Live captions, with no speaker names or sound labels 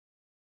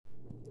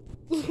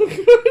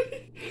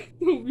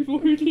Don't be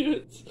more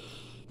idiots.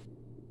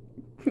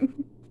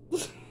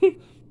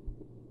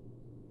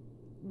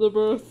 The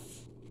birth.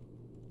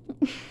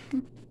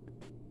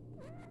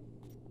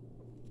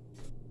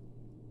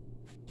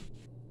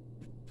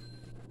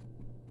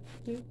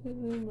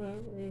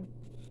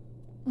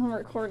 I'm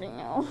recording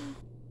now.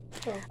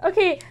 Oh.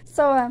 Okay,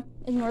 so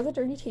ignore the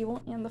dirty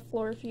table and the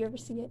floor if you ever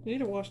see it. You need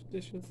to wash the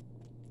dishes.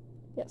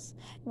 Yes.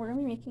 We're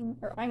gonna be making,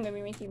 or I'm gonna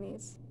be making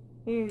these.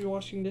 We're gonna be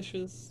washing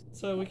dishes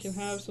so we can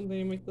have something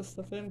to make this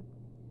stuff in.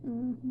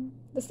 Mm-hmm.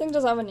 This thing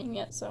doesn't have a name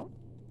yet, so.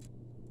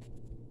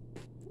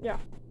 Yeah.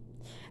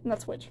 And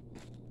that's which.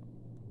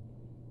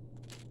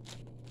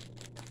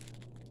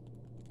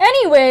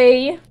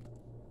 Anyway!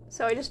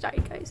 So I just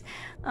died, guys.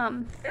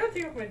 I gotta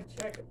take off my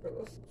jacket for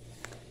this.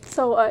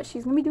 So,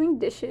 she's gonna be doing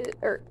dishes,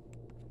 or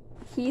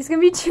he's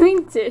gonna be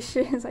doing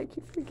dishes, I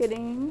keep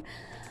forgetting.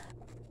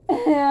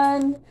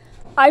 And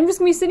I'm just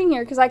gonna be sitting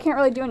here because I can't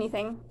really do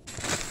anything.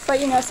 But,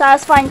 you know,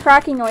 satisfying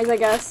cracking noise, I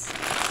guess.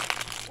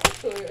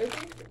 Actually, I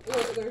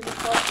think there's a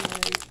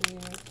coffee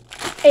noise.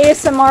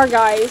 ASMR,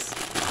 guys.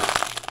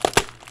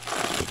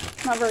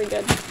 Not very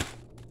good.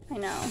 I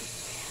know.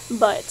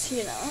 But,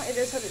 you know, it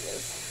is what it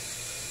is.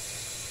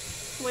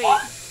 Wait.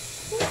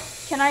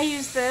 Can I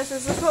use this?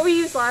 Is this what we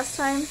used last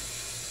time?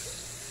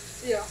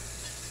 Yeah.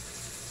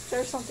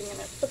 There's something in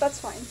it, but that's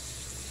fine.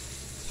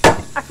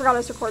 I forgot I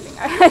was recording.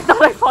 I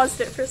thought I paused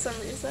it for some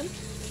reason.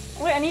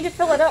 Wait, I need to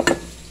fill it up.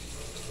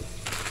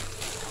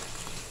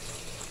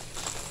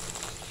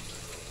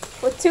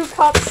 With 2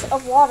 cups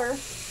of water.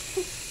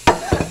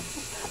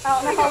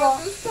 I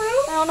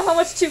don't know how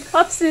much 2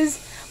 cups is,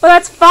 but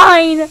that's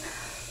fine.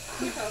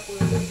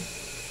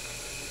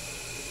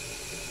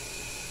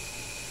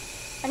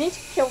 I need to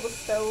kill the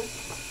stove.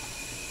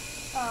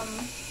 I'm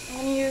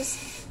gonna use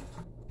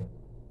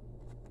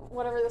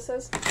whatever this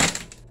is.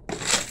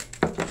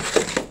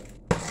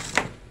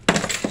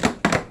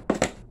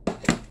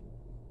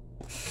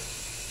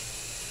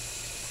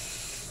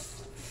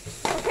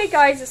 Okay,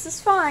 guys, this is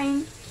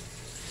fine.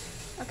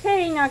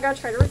 Okay, now I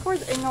gotta try to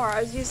record. Ignore,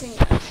 I was using it.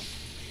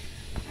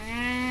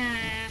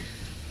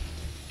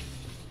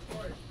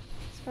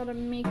 Just gotta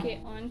make it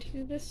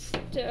onto the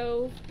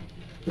stove.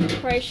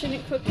 Probably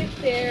shouldn't cook it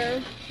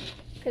there.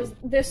 Because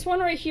this one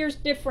right here is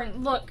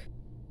different. Look.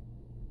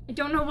 I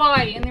don't know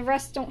why, and the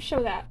rest don't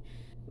show that.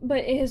 But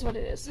it is what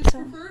it is. It's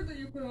preferred that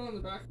you put it on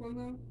the back one,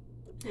 though.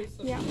 In case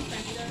the Yeah.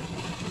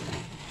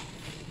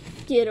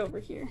 Get over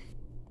here.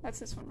 That's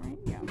this one, right?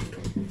 Yeah.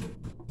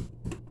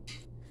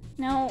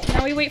 Now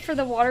we wait for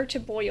the water to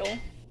boil.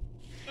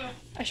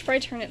 I should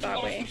probably turn it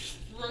that way.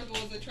 Struggle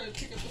as I try to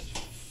pick up this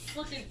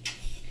freaking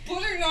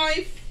butter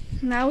knife.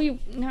 No.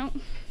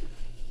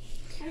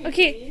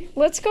 Okay,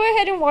 let's go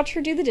ahead and watch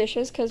her do the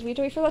dishes, because we have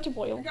to wait for that to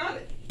boil. I got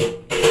it.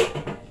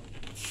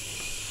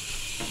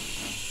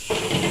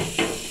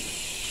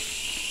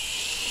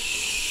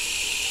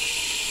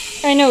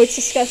 I know, it's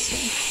disgusting.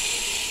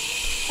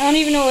 I don't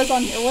even know what was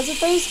on here. Was it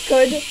those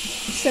good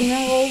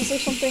cinnamon rolls or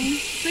something? I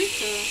think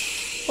so.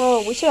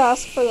 Oh, we should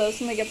ask for those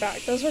when they get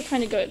back. Those were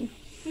kind of good.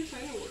 They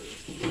kind of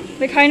were.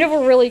 They kind of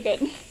were really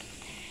good.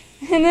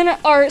 And then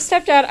our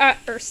stepdad,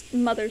 or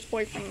mother's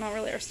boyfriend, not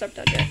really our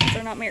stepdad yet, because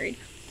they're not married.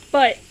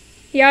 But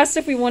he asked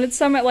if we wanted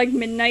some at like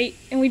midnight,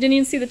 and we didn't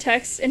even see the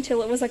text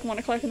until it was like 1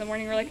 o'clock in the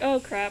morning. We're like, oh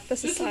crap,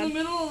 this is sad. Just in the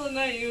middle of the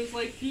night, he was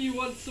like, do you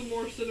want some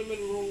more cinnamon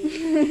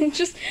rolls?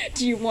 Just,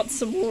 do you want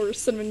some more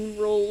cinnamon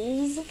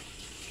rolls?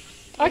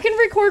 I can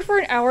record for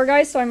an hour,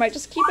 guys, so I might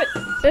just keep it.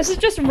 This is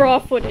just raw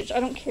footage, I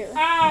don't care.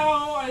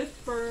 Ow, I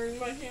burned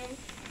my hand.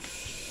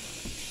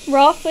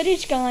 Raw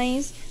footage,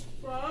 guys.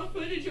 Raw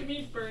footage of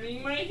me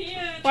burning my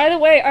hand. By the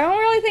way, I don't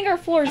really think our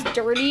floor is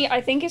dirty.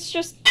 I think it's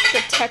just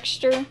the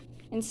texture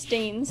and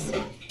stains.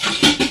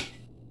 It's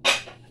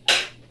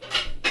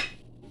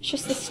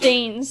just the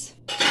stains.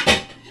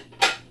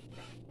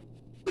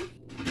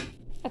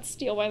 That's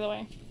steel, by the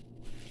way.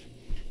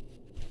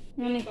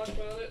 Talk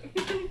about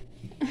it.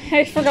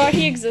 I forgot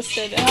he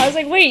existed, and I was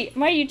like, wait,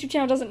 my YouTube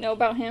channel doesn't know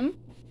about him.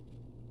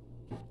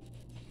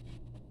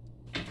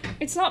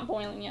 It's not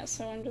boiling yet,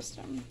 so I'm just,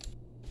 I'm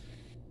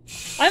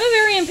a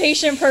very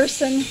impatient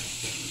person.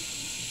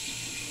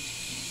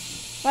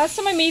 Last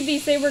time I made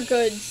these, they were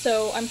good,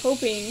 so I'm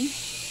hoping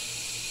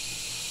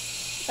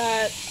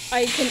that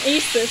I can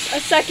ace this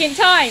a second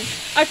time.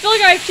 I feel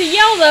like I have to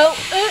yell, though,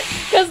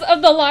 because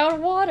of the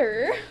loud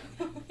water.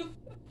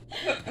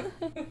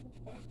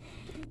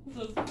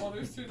 Those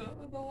waters turned up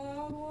with the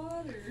loud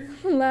water.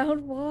 Loud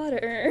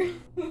water.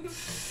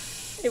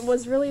 It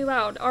was really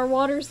loud. Our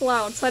water's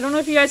loud, so I don't know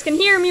if you guys can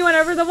hear me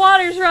whenever the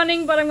water's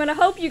running, but I'm gonna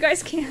hope you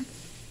guys can.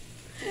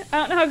 I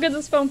don't know how good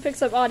this phone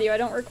picks up audio. I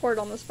don't record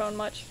on this phone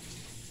much.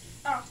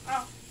 Ow,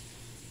 ow.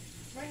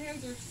 My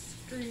hands are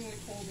extremely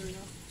cold right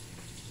now.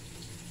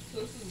 So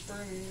this is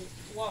burning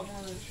a lot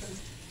more than it should.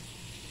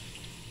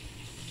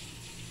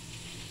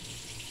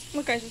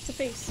 Look, guys, it's a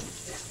face.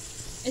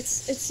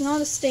 It's not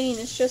a stain,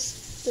 it's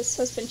just this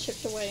has been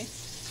chipped away.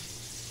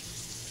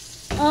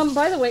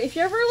 By the way, if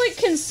you're ever, like,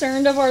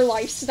 concerned of our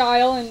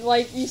lifestyle and,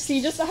 like, you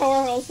see just how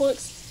our house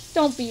looks,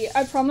 Don't be.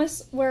 I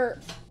promise we're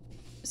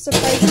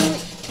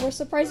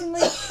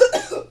surprisingly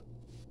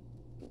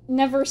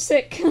never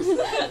sick.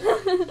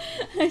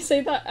 I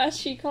say that as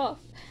she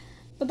coughed.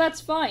 But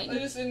that's fine. I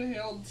just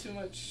inhaled too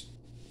much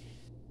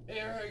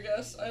air, I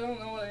guess. I don't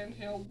know what I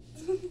inhaled.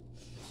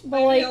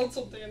 But I inhaled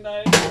something and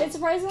died. It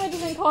surprisingly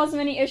doesn't cause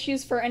many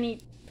issues for any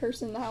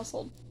person in the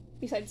household.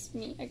 Besides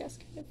me, I guess,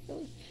 kind of,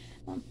 really.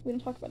 We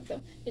didn't talk about it,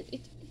 though.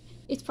 It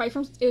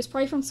was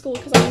probably from school,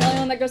 because I'm the only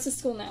one that goes to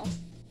school now.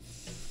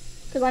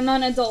 Because I'm not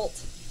an adult.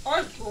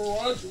 I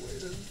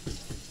graduated.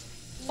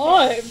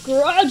 I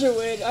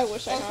graduated! I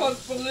wish I had. I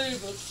can't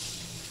believe it.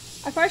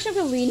 I probably should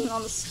have been leaning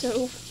on the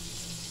stove.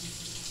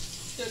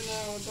 Yeah,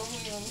 no, don't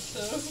lean on the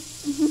stove.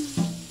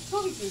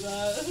 Don't do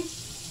that.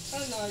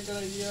 That's not a good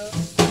idea.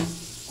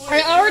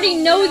 Wait, I already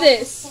know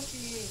this!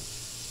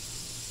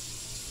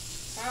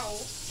 How?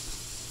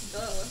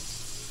 Duh.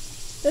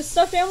 The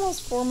stuffed animal is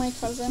for my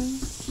cousin,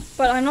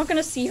 but I'm not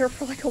gonna see her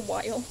for like a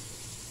while.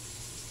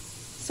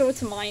 So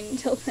it's mine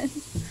until then.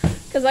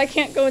 Because I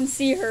can't go and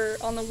see her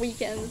on the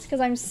weekends because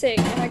I'm sick,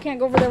 and I can't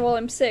go over there while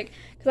I'm sick,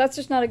 because that's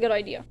just not a good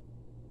idea.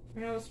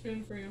 I have a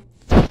spoon for you.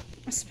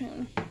 A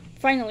spoon.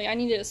 Finally, I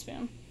needed a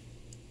spoon.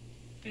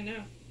 I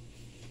know.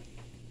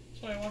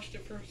 That's why I washed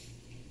it first.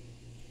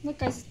 Look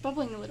guys, it's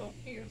bubbling a little.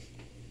 Here you go.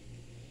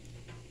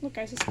 Look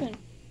guys, a spoon.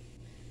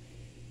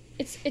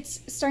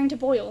 It's starting to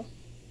boil.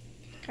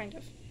 Kind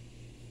of.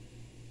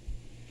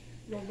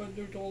 Ramen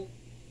noodle.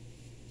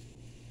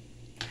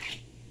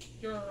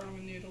 You're a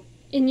ramen noodle.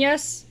 And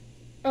yes,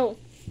 oh,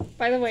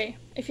 by the way,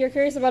 if you're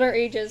curious about our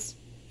ages,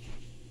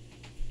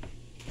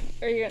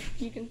 or you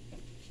can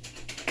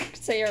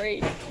say your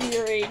age.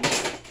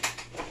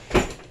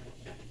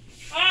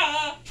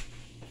 Ah!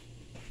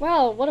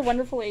 Wow, what a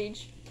wonderful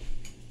age.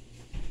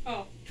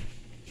 Oh,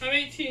 I'm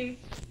 18.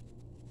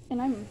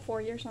 And I'm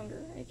 4 years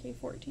younger, aka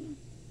 14.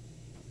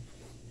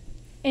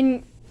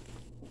 And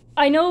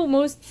I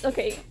know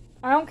okay,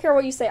 I don't care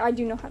what you say, I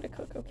do know how to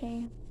cook,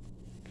 okay?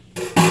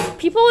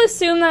 People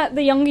assume that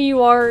the younger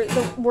you are,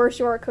 the worse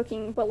you are at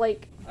cooking, but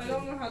like... I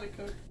don't know how to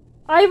cook.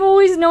 I've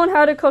always known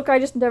how to cook, I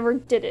just never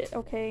did it,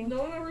 okay? No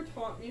one ever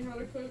taught me how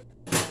to cook.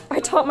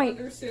 I don't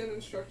understand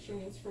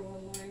instructions from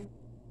online.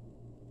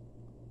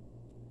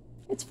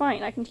 It's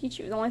fine, I can teach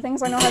you. The only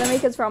things I know how to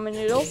make is ramen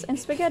noodles and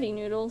spaghetti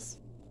noodles.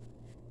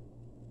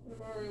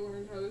 I've already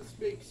learned how to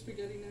make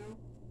spaghetti now.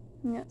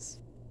 Yes.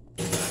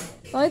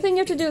 The only thing you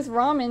have to do with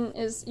ramen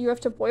is you have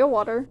to boil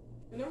water.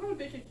 I know how to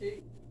bake a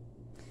cake.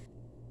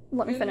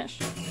 Let me finish.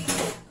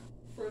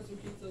 Frozen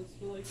pizzas,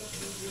 but like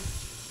that's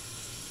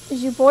easier.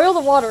 Is you boil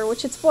the water,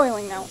 which it's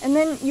boiling now, and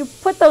then you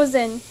put those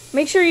in.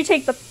 Make sure you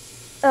take the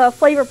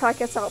flavor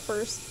packets out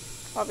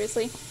first,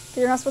 obviously, because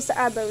you're not supposed to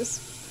add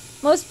those.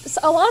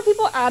 A lot of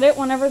people add it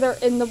whenever they're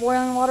in the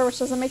boiling water, which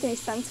doesn't make any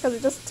sense because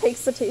it just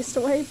takes the taste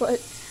away,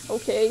 but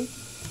okay.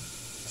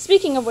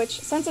 Speaking of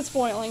which, since it's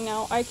boiling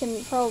now, I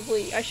should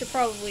probably,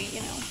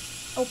 you know,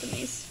 open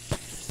these.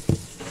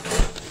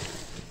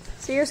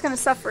 So you're just gonna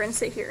suffer and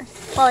sit here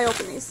while I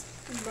open these.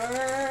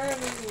 Burn.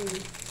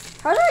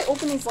 How did I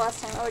open these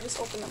last time? Oh, I just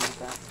opened them like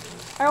that.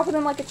 I opened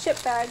them like a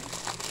chip bag.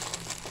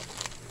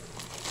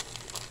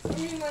 I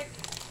mean, like,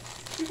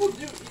 people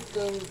do eat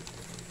them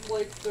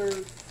like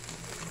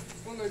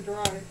when they're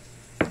dry.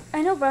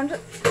 I know, but I'm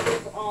just...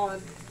 It's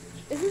odd.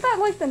 Isn't that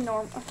like the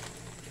norm?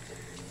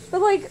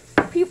 But like,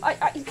 people,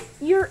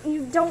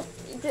 you don't...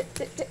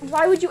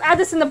 why would you add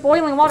this in the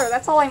boiling water?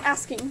 That's all I'm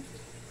asking.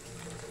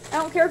 I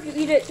don't care if you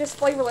eat it just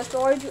flavorless,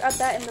 but why would you add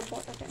that in the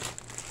boil? Okay.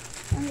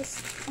 I'm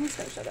just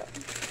gonna shut up.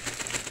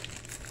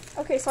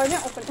 Okay, so I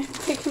didn't open it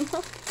quick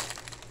enough.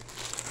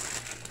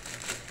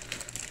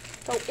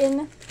 Go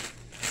in.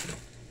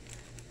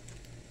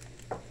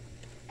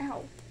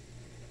 Ow.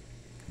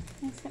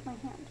 I just hit my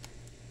hand.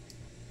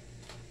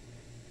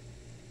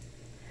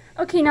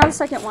 Okay, now the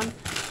second one.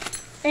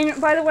 And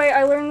by the way,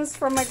 I learned this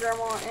from my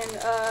grandma,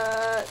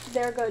 and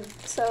they're good.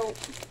 So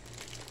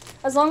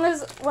as long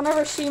as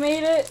whenever she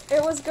made it,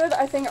 it was good.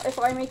 I think if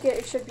I make it,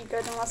 it should be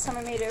good. And last time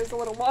I made it, it was a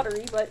little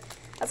watery, but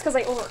that's because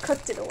I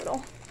overcooked it a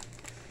little.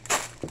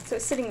 So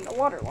it's sitting in the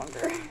water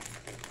longer.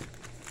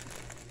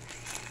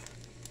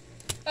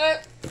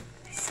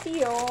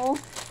 Steal.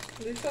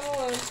 Leave them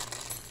alone.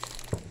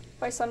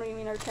 By son, we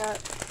mean our cat.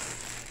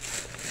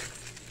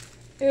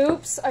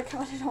 Oops, I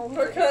got it all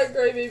over. Our cat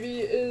Gray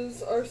Baby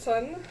is our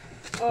son.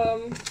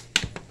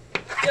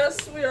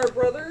 Yes, we are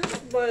brothers,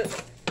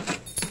 but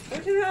we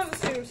can have the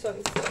same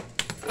son still.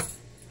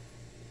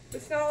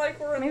 It's not like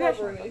we're in love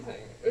or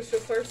anything. It's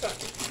just our son.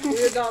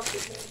 We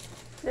adopted him.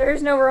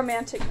 There's no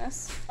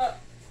romanticness.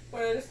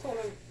 Wait, I just told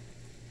him.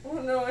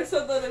 Oh no, I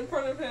said that in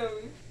front of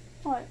him.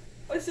 What?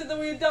 I said that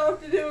we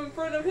adopted him in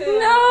front of him. No,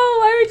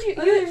 why would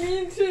you? I didn't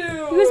mean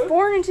to. He was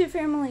born into a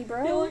family,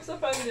 bro. He looks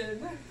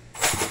offended.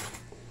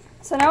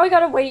 So now we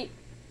gotta wait.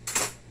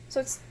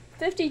 So it's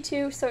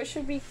 52, so it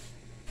should be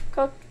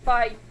cooked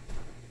by...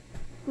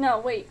 No,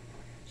 wait.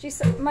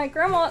 My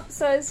grandma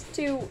says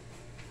to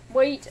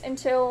wait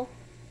until...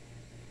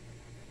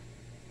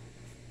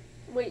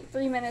 Wait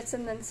 3 minutes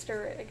and then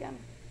stir it again.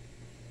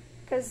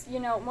 Because, you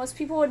know, most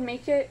people would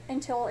make it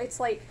until it's,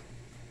 like,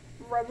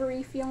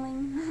 rubbery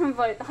feeling,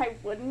 but I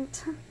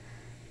wouldn't.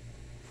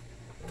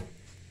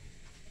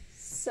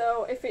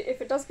 So, if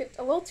it does get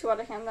a little too out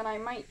of hand, then I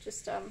might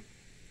just,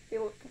 be a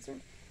little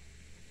concerned.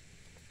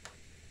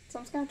 So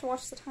I'm just gonna have to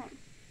watch the time.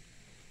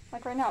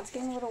 Like, right now, it's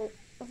getting a little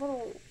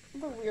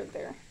weird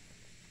there.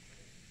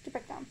 Get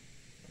back down.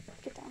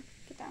 Get down.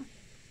 Get down.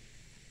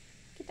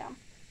 Get down.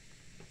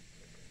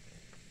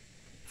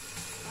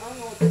 I don't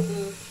know what this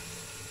is.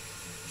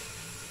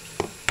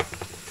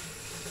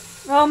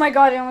 Oh my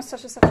god, I almost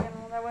touched a stuffed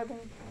animal. That would have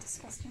been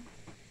disgusting.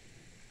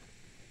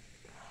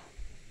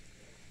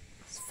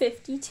 It's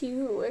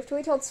 52. I have to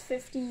wait till it's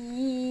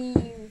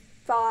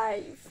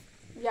 55.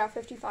 Yeah,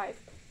 55.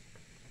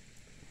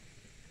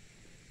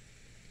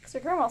 Because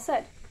your grandma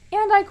said,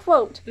 and I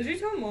quote. Did you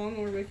tell Mom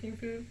we're making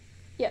food?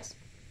 Yes.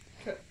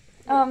 Okay.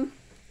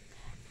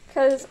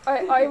 Because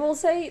I will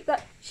say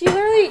that she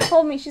literally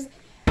told me,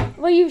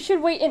 well, you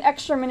should wait an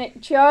extra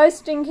minute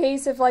just in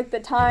case if, like, the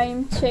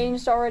time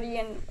changed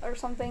already or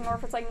something, or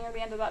if it's, like, near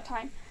the end of that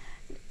time.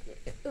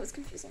 It was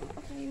confusing.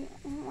 Okay, I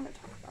don't want to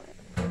talk about it.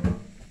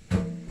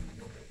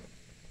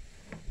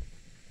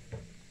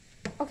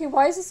 Okay,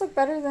 why does this look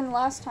better than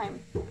last time?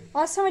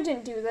 Last time I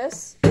didn't do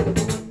this.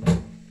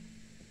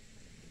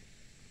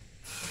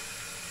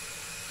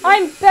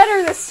 I'm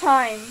better this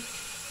time!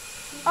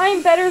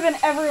 I'm better than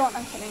everyone.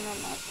 I'm kidding,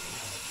 I'm not.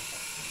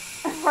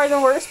 I'm probably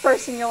the worst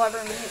person you'll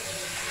ever meet.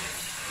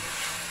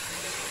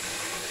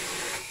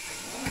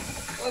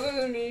 Other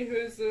than me,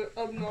 who's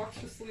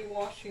obnoxiously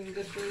washing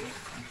dishes.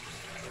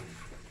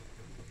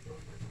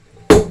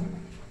 I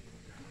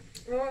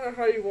don't know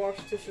how you wash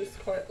dishes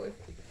quietly.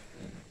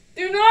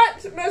 Do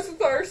not mess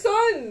with our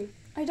son!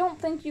 I don't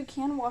think you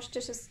can wash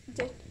dishes.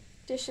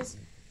 Dishes.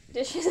 I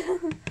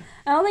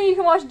don't think you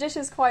can wash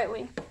dishes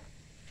quietly.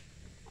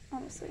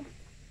 Honestly.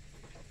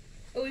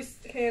 At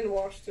least hand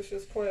wash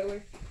dishes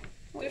quietly.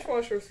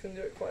 Dishwashers can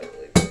do it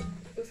quietly.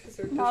 That's because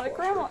they're Not a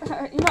grandma.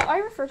 dishwashers. You know, I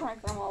refer to my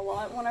grandma a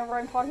lot whenever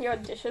I'm talking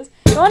about dishes.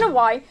 You wanna know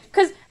why?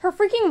 Because her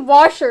freaking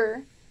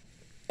washer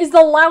is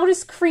the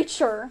loudest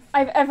creature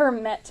I've ever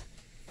met.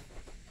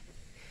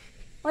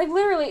 Like,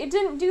 literally, it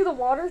didn't do the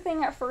water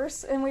thing at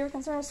first, and we were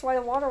concerned as to why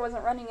the water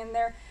wasn't running in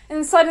there. And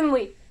then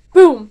suddenly,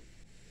 boom!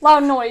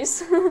 Loud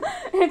noise. And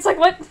it's like,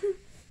 what?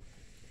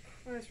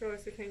 I just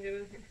realized I can't get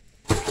in here.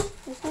 You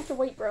just have to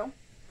wait, bro.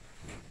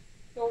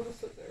 I'll just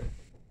sit there.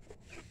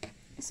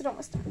 It's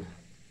almost done.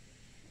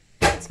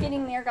 It's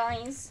getting there,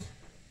 guys.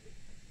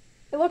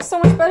 It looks so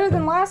much better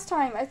than last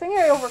time. I think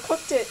I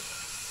overcooked it,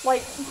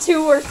 like,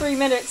 2 or 3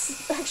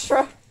 minutes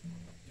extra.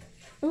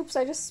 Oops,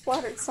 I just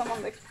splattered some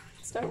on the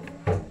stuff.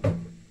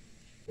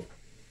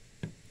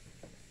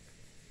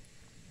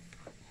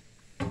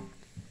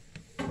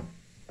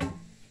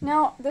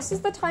 Now, this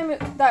is the time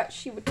that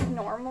she would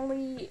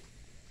normally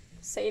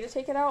say to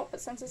take it out,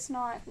 but since it's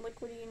not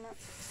liquidy enough,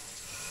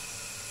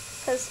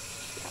 because,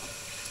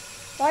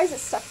 why is it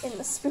stuck in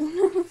the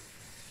spoon?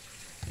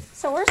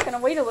 So we're just gonna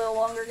wait a little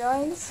longer,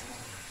 guys.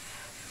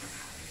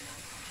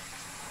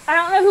 I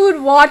don't know who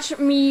would watch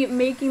me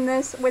making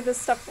this with a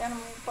stuffed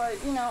animal, but,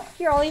 you know,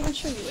 here, I'll even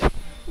show you it.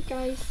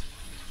 Guys.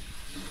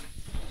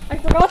 I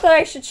forgot that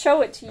I should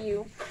show it to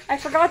you. I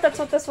forgot that's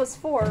what this was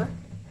for.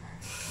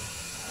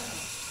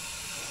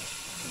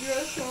 You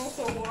guys can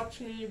also watch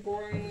me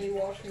boringly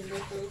washing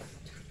dishes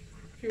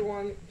if you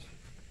want.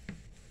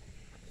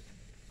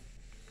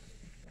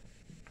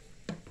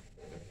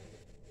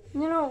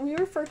 You know, we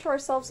refer to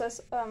ourselves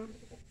as,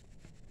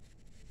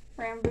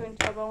 Rambo and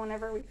Tubbo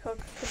whenever we cook,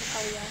 because of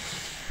how we act.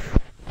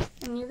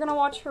 And you're gonna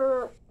watch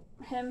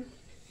him,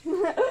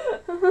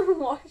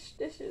 wash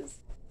dishes.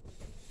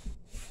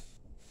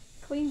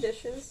 Clean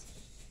dishes.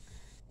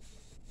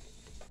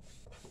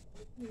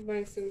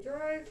 Nice and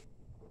dry.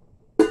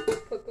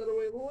 Put that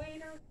away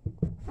later.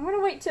 I'm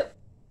gonna wait till...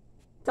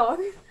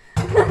 Dog?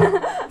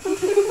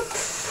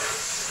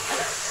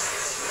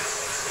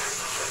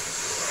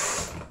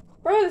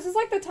 Bro, this is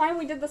like the time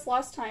we did this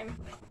last time.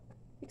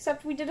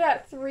 Except we did it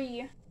at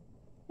 3,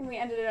 and we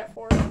ended it at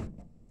 4. And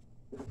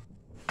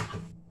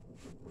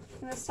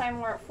this time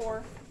we're at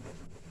 4.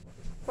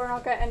 We're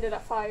not gonna end it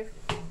at 5.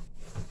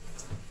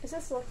 Is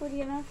this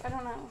liquidy enough? I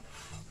don't know.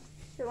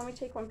 Here, let me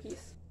take one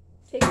piece.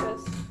 Take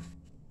this.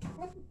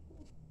 What?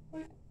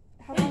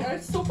 How Hey, I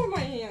soap on my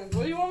hands.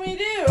 What do you want me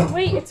to do?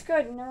 Wait, it's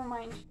good. Never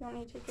mind. You don't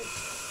need to take it.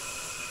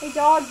 Hey,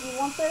 dog, do you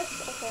want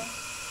this? Okay.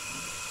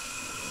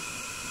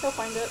 He'll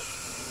find it.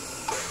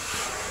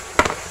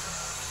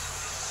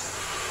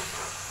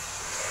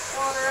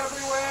 Water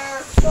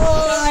everywhere.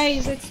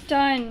 Guys, it's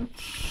done.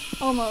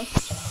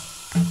 Almost.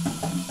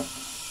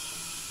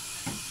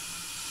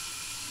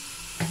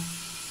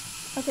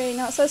 Okay,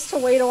 now it says to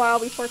wait a while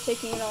before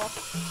taking it off.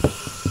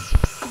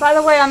 By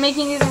the way, I'm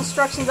making these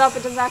instructions up.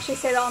 It doesn't actually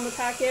say that on the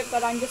packet,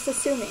 but I'm just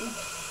assuming.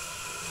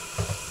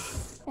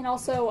 And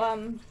also,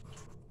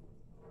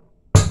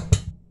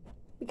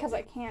 because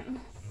I can.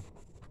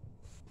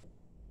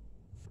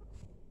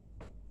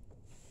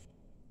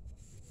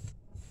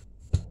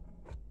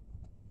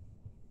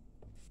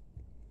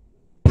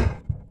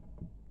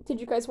 Did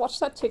you guys watch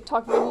that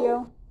TikTok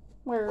video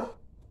where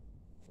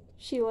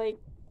she like,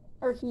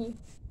 or he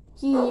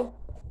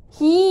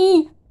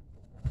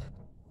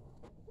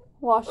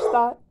watched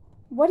that?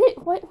 Why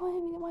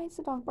is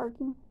the dog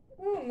barking?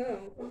 I don't know.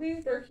 I think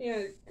he's barking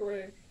at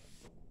Gray.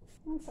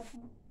 1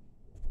 second.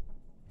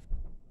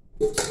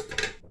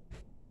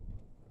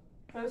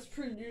 As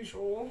per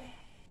usual.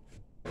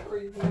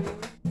 Crazy. Oh,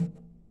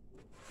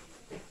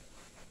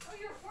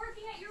 you're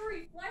barking at your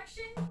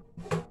reflection?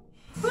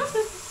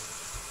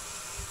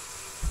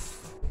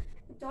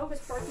 The dog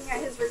was barking at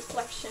his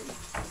reflection.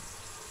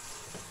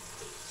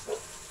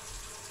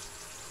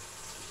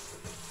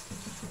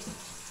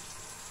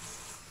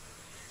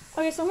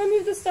 Okay, so I'm gonna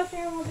move this stuffed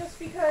animal just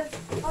because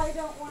I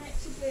don't want it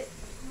to get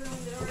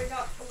ruined. It already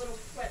got a little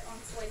wet on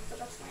its leg, but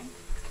that's fine.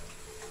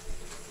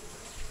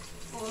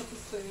 Oh, that's the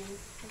same.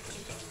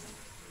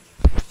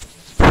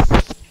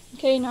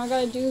 Okay, now I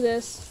gotta do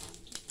this.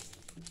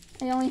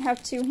 I only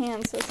have 2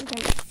 hands, so this is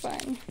gonna be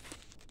fun.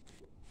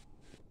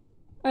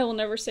 I will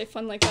never say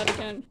fun like that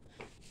again.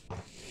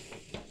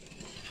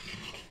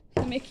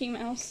 The Mickey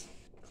Mouse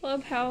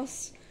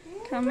Clubhouse.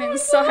 Come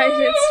inside,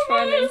 it's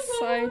fun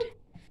inside.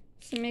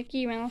 It's the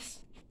Mickey Mouse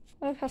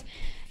Clubhouse.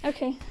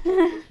 Okay.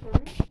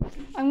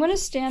 I'm gonna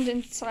stand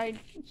inside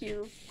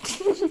here.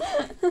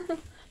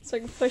 So I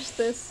can push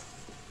this.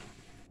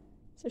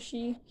 So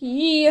I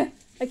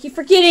keep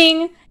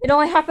forgetting! It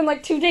only happened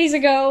like 2 days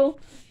ago!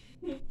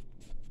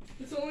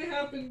 This only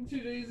happened 2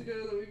 days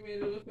ago that we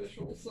made it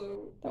official,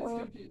 so That it's we're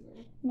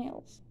confusing.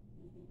 males.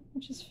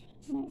 Which is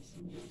nice.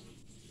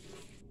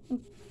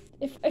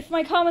 If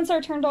my comments are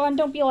turned on,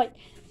 don't be like,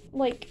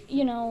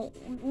 you know,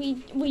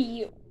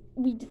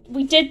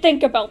 we did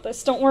think about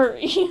this, don't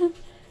worry.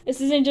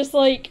 This isn't just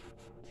like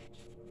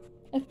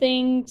a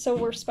thing so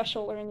we're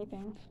special or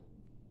anything.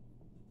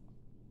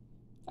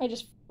 I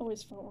just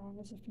always felt wrong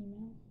as a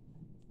female.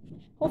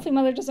 Hopefully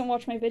Mother doesn't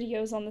watch my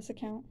videos on this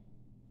account.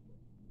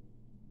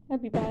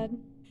 That'd be bad.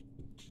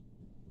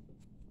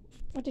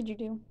 What did you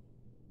do?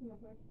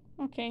 Nothing.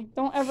 Okay,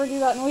 don't ever do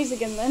that noise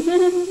again then.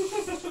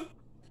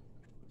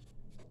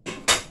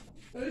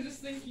 I was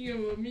just thinking of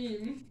a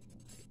meme.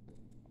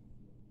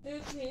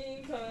 It's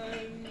meme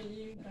time,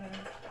 meme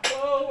time.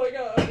 Oh my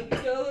god,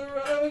 gather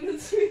around,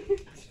 it's meme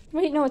time.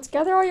 Wait, no, it's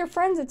gather all your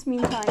friends, it's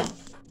meme time.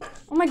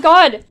 Oh my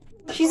god!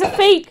 She's a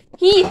fake!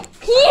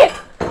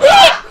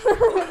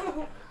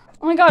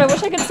 Oh my god, I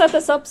wish I could set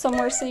this up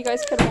somewhere so you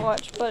guys could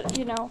watch, but,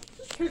 you know.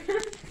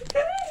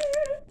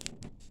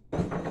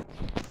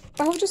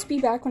 I'll just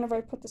be back whenever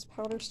I put this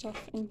powder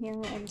stuff in here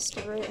and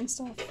stir it and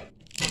stuff.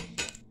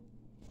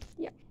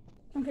 Yeah.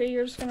 Okay,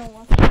 you're just gonna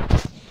watch it.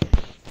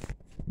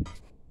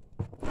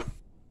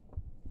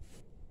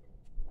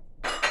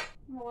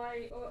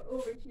 Why,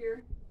 over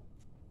here.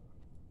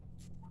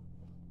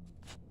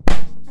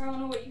 I don't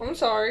know what you I'm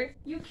sorry.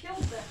 You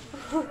killed them.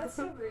 That's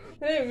so great.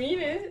 I didn't mean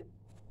it.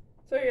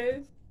 Sorry,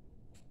 guys.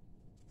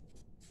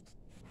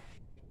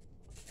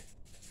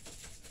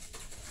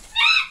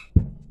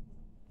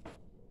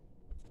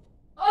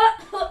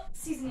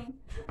 Seasoning.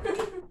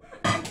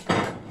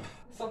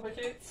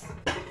 Suffocates.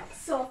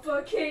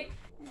 Suffocate.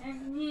 I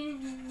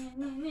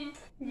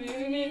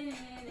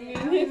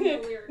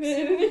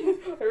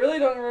really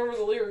don't remember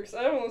the lyrics.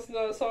 I haven't listened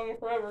to that song in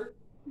forever.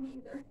 Me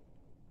either.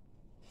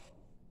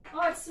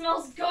 Oh, it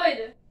smells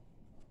good!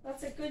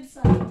 That's a good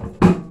sign.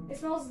 It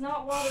smells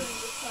not watery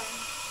this time.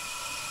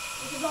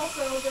 Which is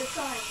also a good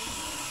sign.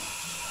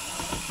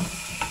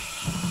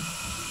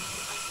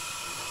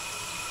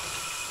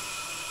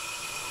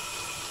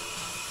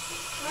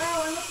 Wow,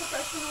 I'm a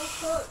professional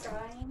cook,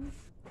 guys.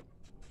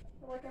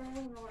 Like, I'm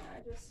really not.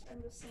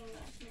 I'm just saying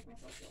that to make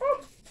myself feel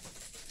good.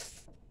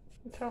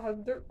 The towel has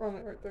dirt on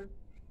it right there.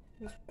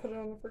 Just put it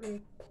on the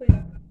freaking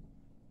plate.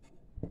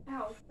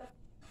 Ow.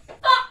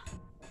 Ah!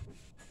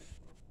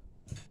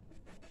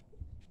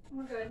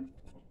 We're good.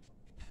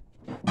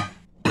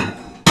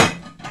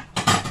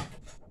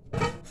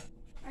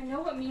 I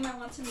know what meme I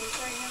want to make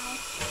right now.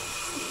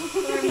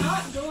 But I'm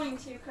not going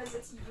to because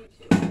it's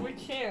YouTube. We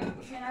can't.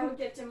 And I would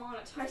get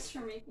demonetized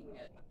for making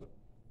it.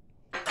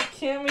 You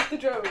can't make the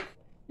joke.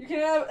 You can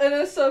have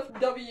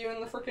NSFW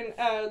in the freaking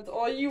ads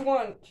all you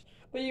want,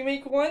 but you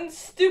make one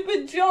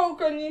stupid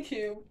joke on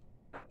YouTube,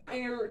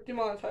 and you're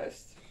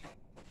demonetized.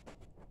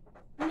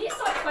 I need to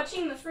stop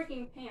touching the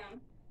freaking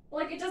pan.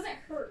 Like, it doesn't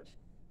hurt,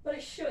 but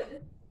it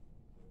should.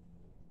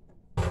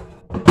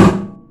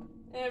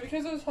 Yeah,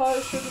 because it was hot,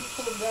 I should have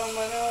pulled it down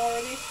by now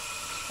already.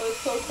 But it's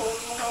so cold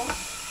in the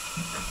house.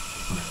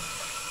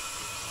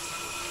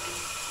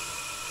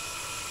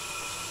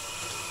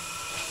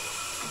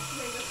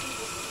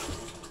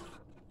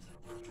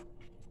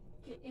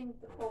 Get in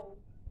the hole.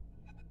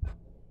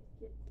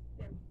 Get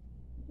there.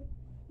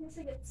 Once I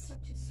get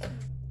stuck to skin.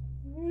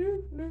 I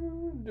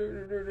don't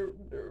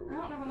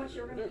know how much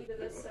you're gonna eat of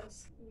this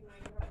since you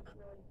haven't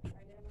really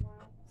tried it in a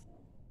while.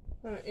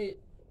 So. I haven't ate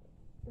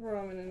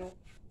ramen in a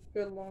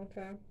good long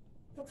time.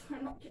 That's why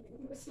I'm not giving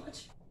you as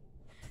much.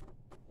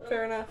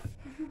 Fair enough.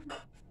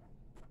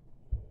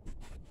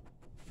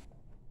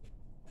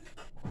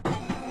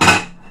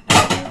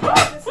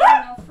 This is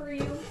enough for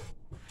you?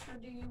 Or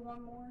do you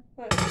want more?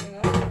 You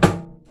know.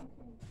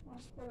 Okay, I'll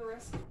just pour the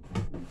rest.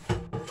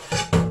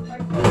 I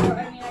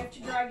mean, I have to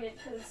drag it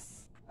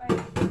because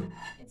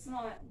it's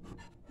not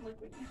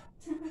liquid.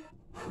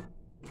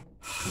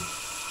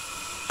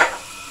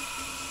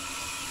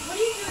 What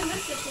do you do in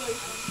this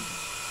situation?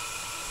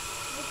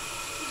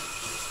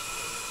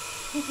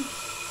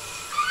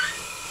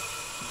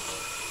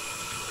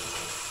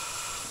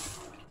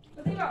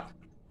 The thing about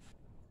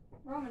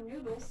ramen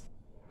noodles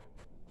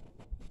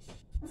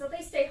is that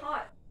they stay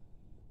hot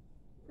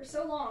for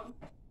so long.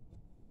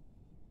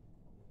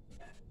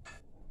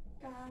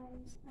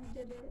 Guys, I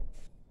did it.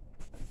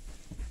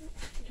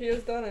 He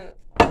has done it.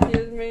 He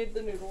has made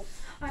the noodles.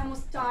 I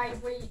almost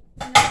died. Wait,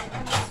 no,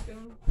 I need a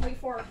spoon. Wait,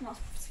 fork, not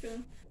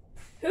spoon.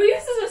 Who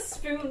uses a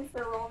spoon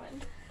for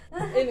ramen?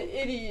 An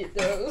idiot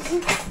does.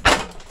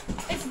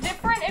 It's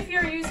different if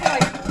you're using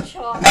like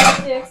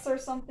chopsticks or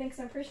something,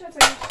 because I'm pretty sure it's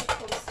like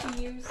supposed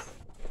to use.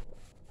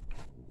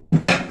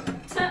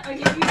 I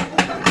give you a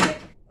chopstick.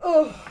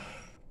 Oh.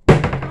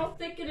 How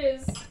thick it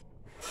is.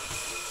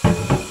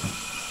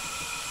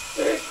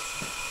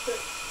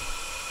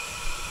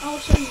 I'll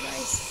show you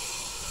guys.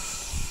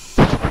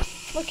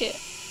 Look it.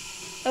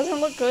 Doesn't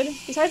look good.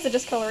 Besides the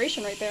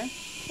discoloration right there.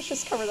 Let's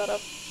just cover that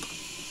up.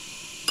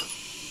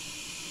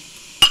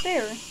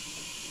 There.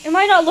 It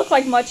might not look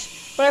like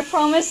much, but I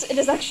promise it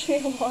is actually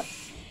a lot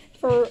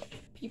for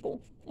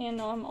people.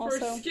 And also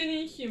for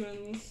skinny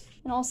humans.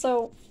 And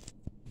also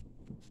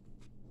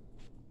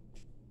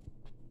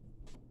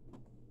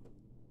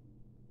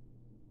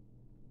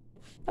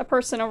a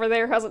person over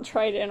there hasn't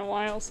tried it in a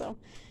while, so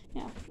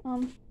yeah.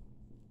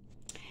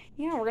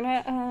 Yeah, we're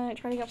gonna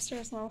try to get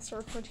upstairs and I'll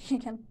start recording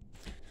again.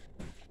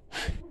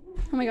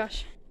 Oh my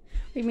gosh.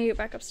 We made it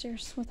back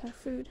upstairs with our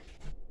food.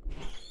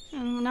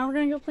 Now we're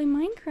gonna go play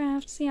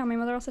Minecraft. So yeah, my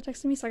mother also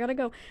texted me, so I gotta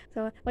go.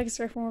 So like and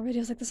subscribe for more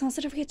videos like this.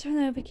 Also, don't forget to turn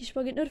the notification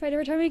bell, get notified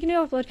every time we can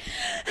upload.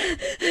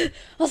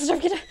 Also,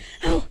 don't forget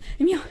to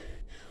and meow.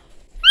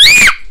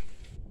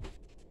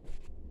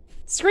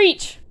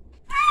 Screech!